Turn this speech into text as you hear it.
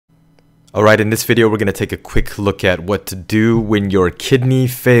Alright, in this video we're going to take a quick look at what to do when your kidney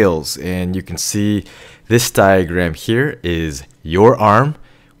fails. And you can see this diagram here is your arm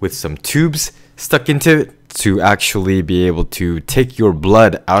with some tubes stuck into it to actually be able to take your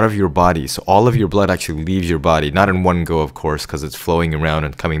blood out of your body. So all of your blood actually leaves your body, not in one go of course, because it's flowing around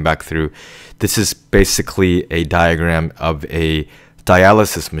and coming back through. This is basically a diagram of a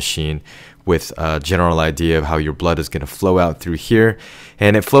dialysis machine with a general idea of how your blood is going to flow out through here.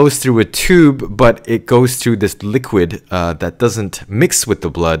 And it flows through a tube, but it goes through this liquid that doesn't mix with the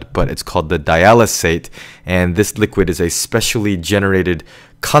blood, but it's called the dialysate. And this liquid is a specially generated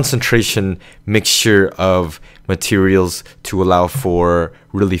concentration mixture of materials to allow for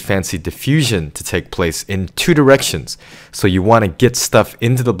really fancy diffusion to take place in two directions. So you want to get stuff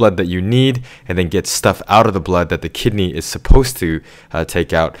into the blood that you need and then get stuff out of the blood that the kidney is supposed to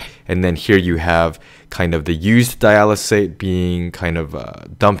take out. And then here you have kind of the used dialysate being kind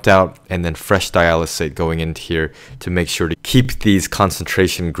of dumped out, and then fresh dialysate going into here to make sure to keep these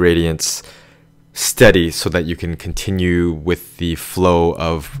concentration gradients steady so that you can continue with the flow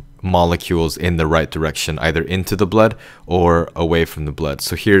of molecules in the right direction, either into the blood or away from the blood.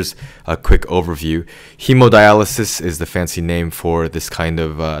 So here's a quick overview. Hemodialysis is the fancy name for this kind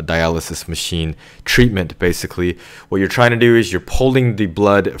of dialysis machine treatment. Basically, what you're trying to do is you're pulling the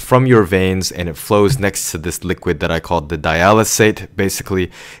blood from your veins and it flows next to this liquid that I called the dialysate.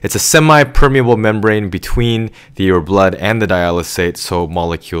 Basically, it's a semi-permeable membrane between your blood and the dialysate so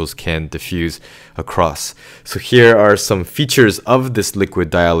molecules can diffuse across. So here are some features of this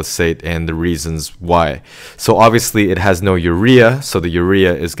liquid dialysate and the reasons why. So obviously it has no urea, so the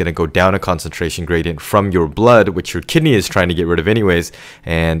urea is going to go down a concentration gradient from your blood, which your kidney is trying to get rid of anyways,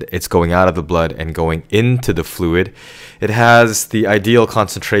 and it's going out of the blood and going into the fluid. It has the ideal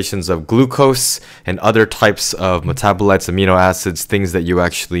concentrations of glucose and other types of metabolites, amino acids, things that you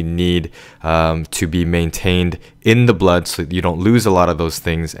actually need to be maintained in the blood so that you don't lose a lot of those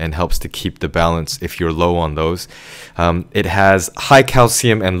things, and helps to keep the balance if you're low on those. It has high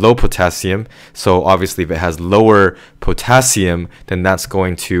calcium and low potassium, so obviously if it has lower potassium, then that's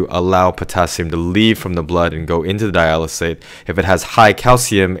going to allow potassium to leave from the blood and go into the dialysate. If it has high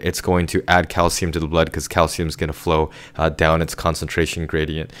calcium, it's going to add calcium to the blood because calcium is going to flow down its concentration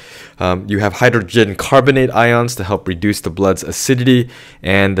gradient. You have hydrogen carbonate ions to help reduce the blood's acidity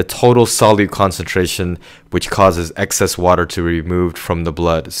and the total solute concentration, which causes excess water to be removed from the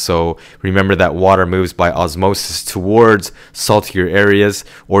blood. So remember that water moves by osmosis towards saltier areas,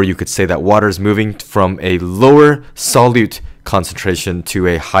 or you could say that water is moving from a lower solute concentration to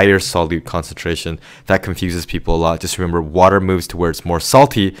a higher solute concentration. That confuses people a lot. Just remember, water moves to where it's more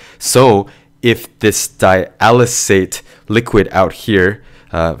salty. So if this dialysate liquid out here,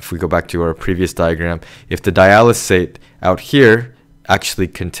 if we go back to our previous diagram, if the dialysate out here actually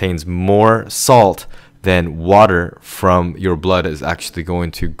contains more salt, then water from your blood is actually going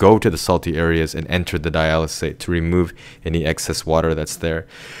to go to the salty areas and enter the dialysate to remove any excess water that's there.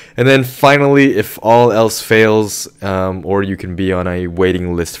 And then finally, if all else fails, or you can be on a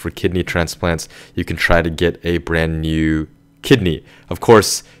waiting list for kidney transplants, you can try to get a brand new kidney. Of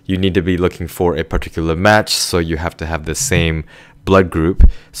course, you need to be looking for a particular match, so you have to have the same blood group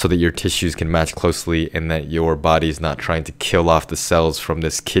so that your tissues can match closely and that your body is not trying to kill off the cells from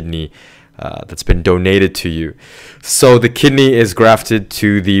this kidney that's been donated to you. So the kidney is grafted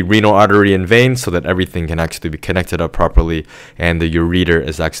to the renal artery and vein so that everything can actually be connected up properly, and the ureter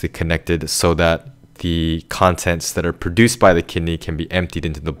is actually connected so that the contents that are produced by the kidney can be emptied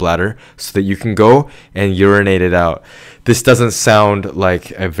into the bladder so that you can go and urinate it out. This doesn't sound like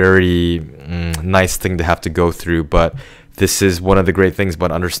a very nice thing to have to go through, but this is one of the great things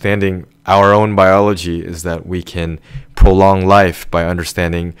about understanding our own biology, is that we can prolong life by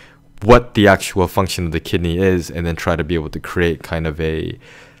understanding what the actual function of the kidney is, and then try to be able to create kind of a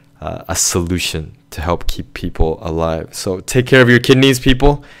solution to help keep people alive. So take care of your kidneys,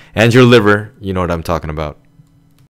 people, and your liver. You know what I'm talking about.